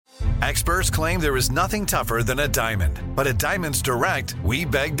Experts claim there is nothing tougher than a diamond. But at Diamonds Direct, we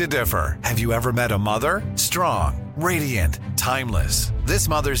beg to differ. Have you ever met a mother? Strong, radiant, timeless. This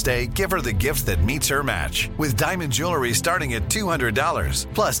Mother's Day, give her the gift that meets her match. With diamond jewelry starting at $200.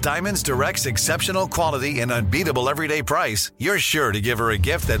 Plus Diamonds Direct's exceptional quality and unbeatable everyday price, you're sure to give her a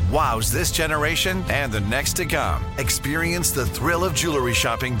gift that wows this generation and the next to come. Experience the thrill of jewelry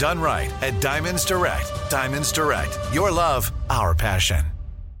shopping done right at Diamonds Direct. Diamonds Direct. Your love, our passion.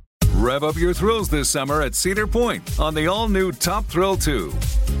 Rev up your thrills this summer at Cedar Point on the all-new Top Thrill 2.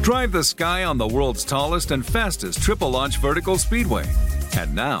 Drive the sky on the world's tallest and fastest triple-launch vertical speedway.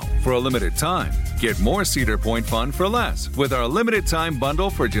 And now, for a limited time, get more Cedar Point fun for less with our limited-time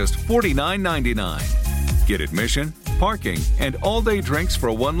bundle for just $49.99. Get admission, parking, and all-day drinks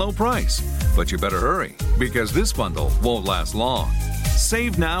for one low price. But you better hurry, because this bundle won't last long.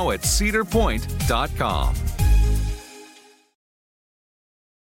 Save now at cedarpoint.com.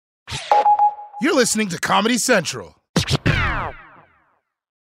 You're listening to Comedy Central.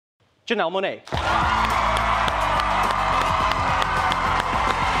 Janelle Monáe.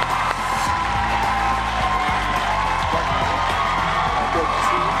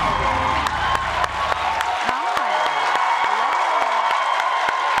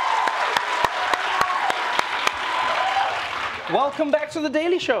 Welcome back to The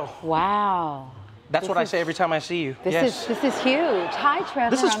Daily Show. Wow. That's what I say every time I see you. This is huge. Hi,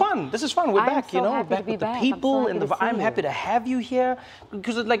 Trevor. This is fun. This is fun. We're back, so happy back to be with the back. people I'm so I'm happy to have you here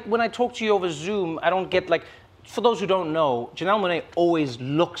because, like, when I talk to you over Zoom, I don't get like. For those who don't know, Janelle Monáe always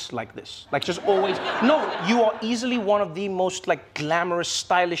looks like this. Like, just always. No, you are easily one of the most, like, glamorous,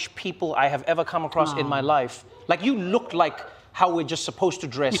 stylish people I have ever come across in my life. Like, you look like how we're just supposed to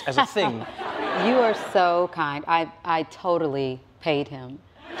dress as a thing. You are so kind. I totally paid him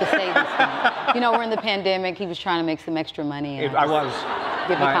to say this thing. You know, we're in the pandemic. He was trying to make some extra money. And I was.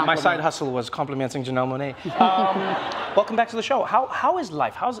 My side hustle was complimenting Janelle Monáe. Welcome back to the show. How is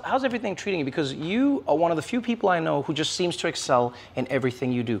life? How's everything treating you? Because you are one of the few people I know who just seems to excel in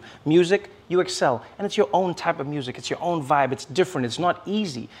everything you do. Music, you excel. And it's your own type of music. It's your own vibe. It's different. It's not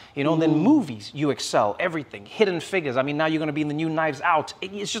easy. You know, and then movies, you excel. Everything. Hidden Figures. I mean, now you're going to be in the new Knives Out.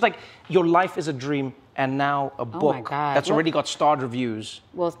 It's just like your life is a dream and now a book my God. that's already got starred reviews.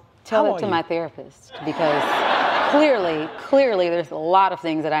 Well, tell it to my therapist because clearly there's a lot of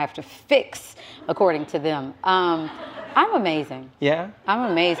things that I have to fix according to them. I'm amazing. Yeah? I'm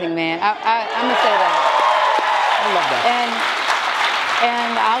amazing, man. I'm gonna say that. I love that.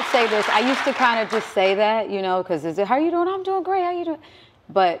 And I'll say this. I used to kind of just say that, you know, because is it, how you doing? I'm doing great. How you doing?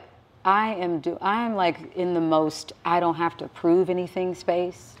 But I am like in the most I don't have to prove anything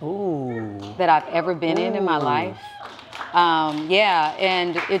space that I've ever been in my life. Yeah,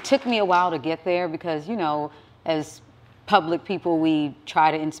 and it took me a while to get there because, you know, as public people, we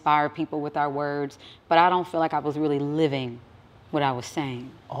try to inspire people with our words, but I don't feel like I was really living what I was saying.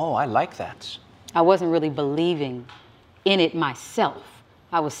 Oh, I like that. I wasn't really believing in it myself.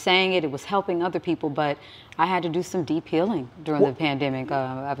 I was saying it was helping other people, but I had to do some deep healing during the pandemic.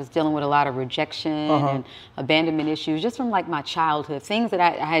 I was dealing with a lot of rejection and abandonment issues just from like my childhood, things that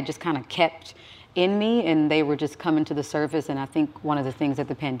I had just kind of kept in me and they were just coming to the surface. And I think one of the things that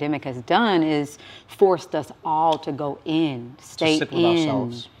the pandemic has done is forced us all to go in, stay to sit with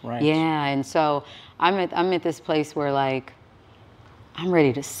ourselves, right? Yeah, and so I'm at this place where like, I'm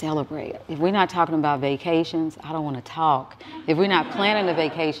ready to celebrate. If we're not talking about vacations, I don't want to talk. If we're not planning a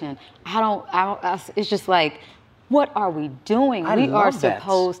vacation, it's just like, what are we doing? We are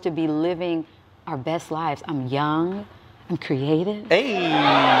supposed to be living our best lives. I'm young, I'm creative. Hey,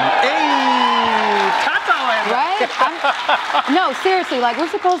 right? No, seriously, like we're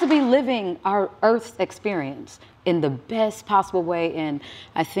supposed to be living our Earth's experience in the best possible way. And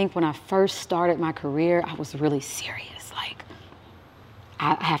I think when I first started my career, I was really serious. Like,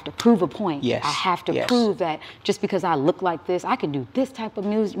 I have to prove a point. Yes. I have to prove that just because I look like this, I can do this type of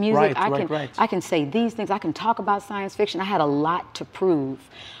music. Right. I can say these things. I can talk about science fiction. I had a lot to prove.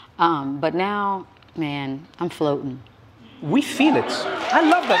 But now, man, I'm floating. We feel it. I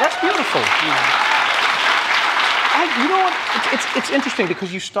love that. That's beautiful. Yeah. You know what? It's interesting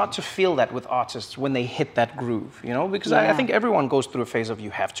because you start to feel that with artists when they hit that groove, you know? Because I think everyone goes through a phase of you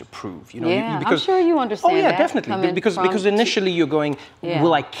have to prove, you know? I'm sure you understand that. Oh, yeah, definitely. Because initially you're going,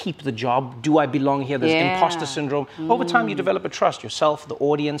 will I keep the job? Do I belong here? There's imposter syndrome. Over time, you develop a trust, yourself, the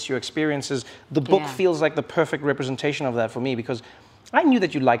audience, your experiences. The book feels like the perfect representation of that for me because I knew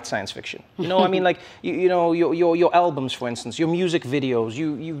that you liked science fiction. You know, I mean, like, you know, your albums, for instance, your music videos,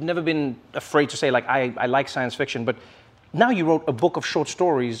 you've never been afraid to say, like, I like science fiction, but now you wrote a book of short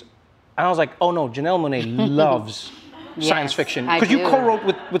stories, and I was like, oh no, Janelle Monáe loves science fiction? I Because you do. co-wrote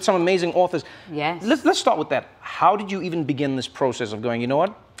with some amazing authors. Yes. Let's start with that. How did you even begin this process of going, you know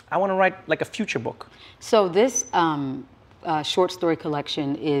what? I want to write like a future book. So this short story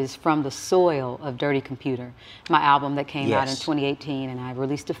collection is from the soil of Dirty Computer, my album that came out in 2018, and I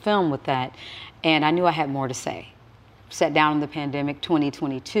released a film with that. And I knew I had more to say. Sat down in the pandemic,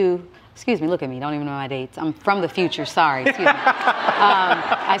 2022. Excuse me, look at me, don't even know my dates. I'm from the future, sorry, excuse me.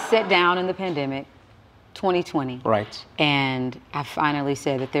 I sat down in the pandemic, 2020. Right. And I finally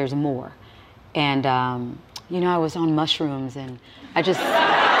said that there's more. And, you know, I was on mushrooms and I just came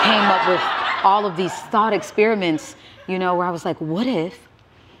up with all of these thought experiments, you know, where I was like, what if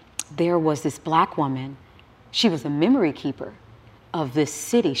there was this black woman, she was a memory keeper of this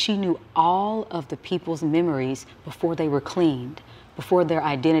city. She knew all of the people's memories before they were cleaned, before their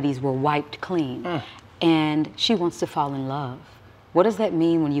identities were wiped clean. And she wants to fall in love. What does that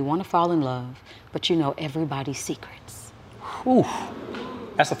mean when you want to fall in love, but you know everybody's secrets? Whew.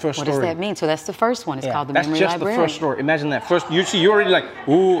 That's the first story. What does that mean? So that's the first one. It's called the Memory That's just Librarian. the first story. Imagine that. First, you see, you're already like,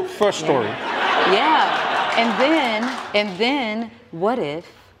 ooh, first story. Yeah. And then, what if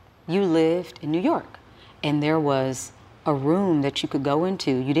you lived in New York and there was a room that you could go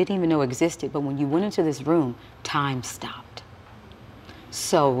into you didn't even know existed, but when you went into this room, time stopped.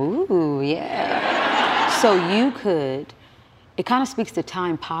 So, ooh, yeah. So you could, it kind of speaks to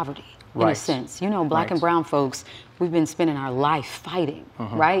time poverty in a sense. You know, black and brown folks, we've been spending our life fighting,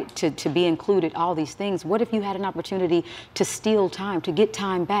 right? To be included, all these things. What if you had an opportunity to steal time, to get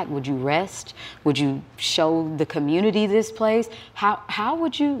time back? Would you rest? Would you show the community this place? How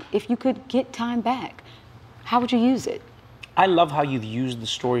would you, if you could get time back, how would you use it? I love how you've used the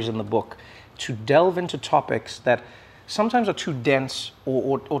stories in the book to delve into topics that sometimes are too dense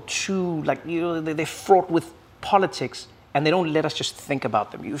or too, like, you know, they're fraught with politics and they don't let us just think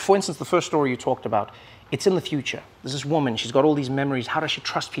about them. For instance, the first story you talked about, it's in the future. There's this woman, she's got all these memories. How does she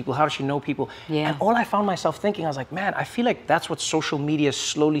trust people? How does she know people? Yeah. And all I found myself thinking, I was like, man, I feel like that's what social media is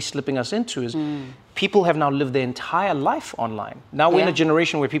slowly slipping us into is people have now lived their entire life online. Now we're in a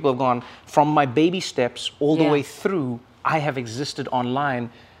generation where people have gone from my baby steps all the way through, I have existed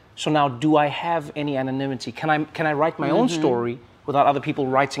online. So now do I have any anonymity? Can I write my own story without other people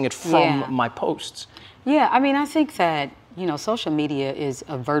writing it from my posts? Yeah, I mean, I think that, you know, social media is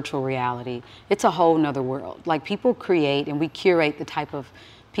a virtual reality. It's a whole nother world. Like, people create and we curate the type of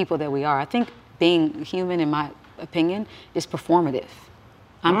people that we are. I think being human, in my opinion, is performative.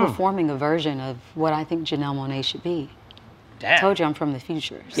 I'm performing a version of what I think Janelle Monáe should be. Damn. I told you I'm from the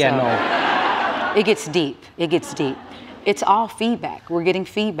future. Yeah, so it gets deep. It gets deep. It's all feedback. We're getting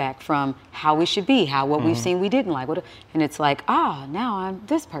feedback from how we should be, what we've seen we didn't like. And it's like, now I'm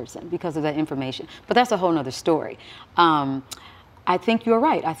this person because of that information. But that's a whole nother story. I think you're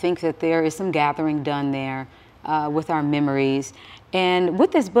right. I think that there is some gathering done there with our memories. And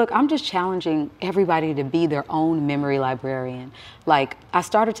with this book, I'm just challenging everybody to be their own memory librarian. Like, I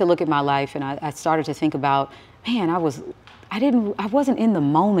started to look at my life and I started to think about, man, I wasn't in the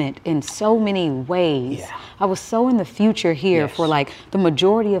moment in so many ways. Yeah. I was so in the future here for like the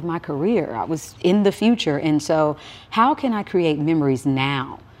majority of my career. I was in the future. And so how can I create memories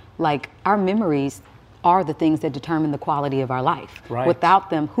now? Like, our memories are the things that determine the quality of our life. Right. Without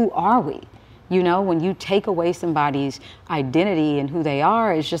them, who are we? You know, when you take away somebody's identity and who they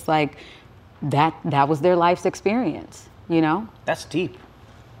are, it's just like that was their life's experience, you know? That's deep.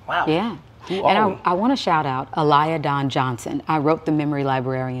 Wow. Yeah. And I want to shout out Aliyah Dawn Johnson. I wrote the Memory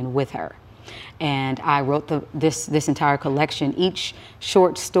Librarian with her. And I wrote this entire collection. Each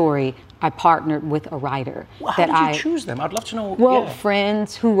short story, I partnered with a writer. Well, how did you choose them? I'd love to know. Well,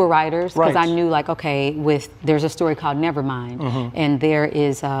 friends who were writers, because I knew, like, okay, there's a story called Nevermind, and there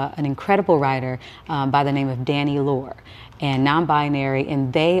is an incredible writer by the name of Danny Lore, and non-binary,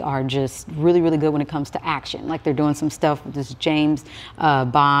 and they are just really, really good when it comes to action. Like, they're doing some stuff with this James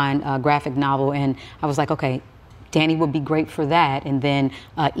Bond graphic novel, and I was like, okay, Danny would be great for that. And then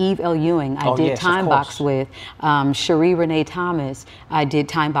Eve L. Ewing, I did Time Box with. Cherie Renee Thomas, I did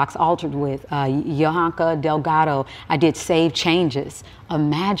Time Box Altered with. Johanka Delgado, I did Save Changes.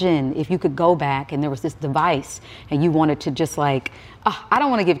 Imagine if you could go back and there was this device and you wanted to just like, I don't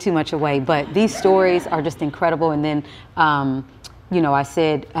want to give too much away, but these stories are just incredible. And then, you know, I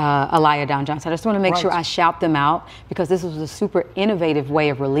said Aliyah Dawn Johnson. I just want to make sure I shout them out because this was a super innovative way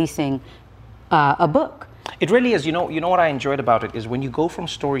of releasing a book. It really is. You know what I enjoyed about it is when you go from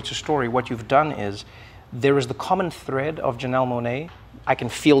story to story, what you've done is there is the common thread of Janelle Monáe, I can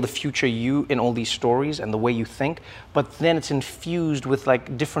feel the future you in all these stories and the way you think, but then it's infused with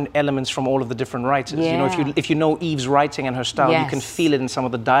like different elements from all of the different writers. Yeah. You know, if you know Eve's writing and her style, you can feel it in some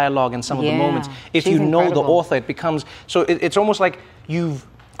of the dialogue and some of the moments. If She's you know incredible. the author, it becomes, so it's almost like you've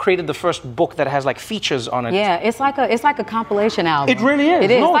created the first book that has like features on it. Yeah, it's like a compilation album. It really is.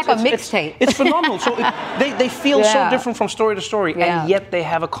 It is. No, it's like a mixtape. It's phenomenal. So they feel so different from story to story, and yet they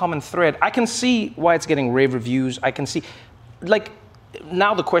have a common thread. I can see why it's getting rave reviews. I can see, like,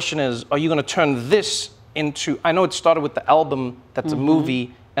 now the question is, are you going to turn this into, I know it started with the album, that's a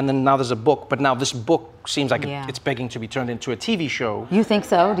movie, and then now there's a book, but now this book seems like it's begging to be turned into a TV show. You think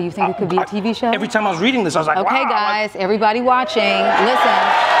so? Do you think it could be a TV show? Every time I was reading this, I was like, okay, wow. guys, everybody watching, listen.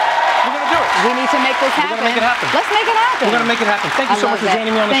 We're going to do it. We need to make this happen. We're going to make it happen. Let's make it happen. We're going to make it happen. Thank you so much for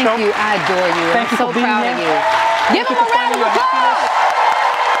joining me on the show. Thank you. I adore you. Thank you I'm so for being proud here. of you. Give Thank him you a for round finding of your happiness.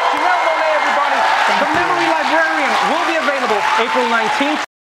 applause. Janelle Monáe, everybody. The Memory Librarian will be available April 19th.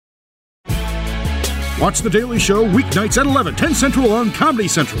 Watch The Daily Show weeknights at 11, 10 Central on Comedy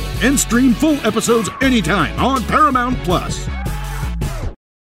Central. And stream full episodes anytime on Paramount+.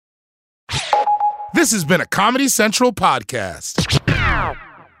 This has been a Comedy Central podcast.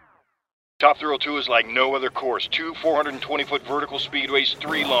 Top Thrill 2 is like no other course. 2 420-foot vertical speedways,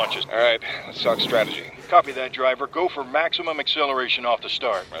 3 launches. All right, let's talk strategy. Copy that, driver. Go for maximum acceleration off the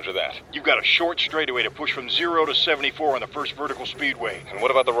start. Roger that. You've got a short straightaway to push from 0 to 74 on the first vertical speedway. And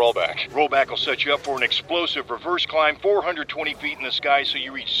what about the rollback? Rollback will set you up for an explosive reverse climb 420 feet in the sky so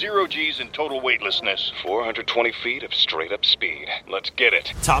you reach 0 G's in total weightlessness. 420 feet of straight-up speed. Let's get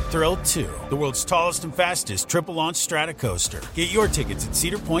it. Top Thrill 2, the world's tallest and fastest triple-launch stratocoaster. Get your tickets at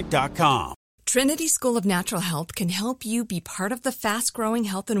cedarpoint.com. Trinity School of Natural Health can help you be part of the fast-growing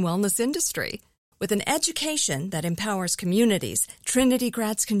health and wellness industry. With an education that empowers communities, Trinity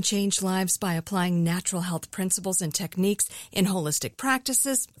grads can change lives by applying natural health principles and techniques in holistic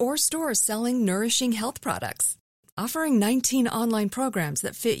practices or stores selling nourishing health products. Offering 19 online programs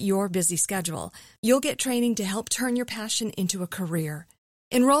that fit your busy schedule, you'll get training to help turn your passion into a career.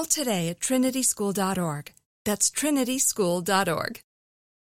 Enroll today at trinityschool.org. That's trinityschool.org.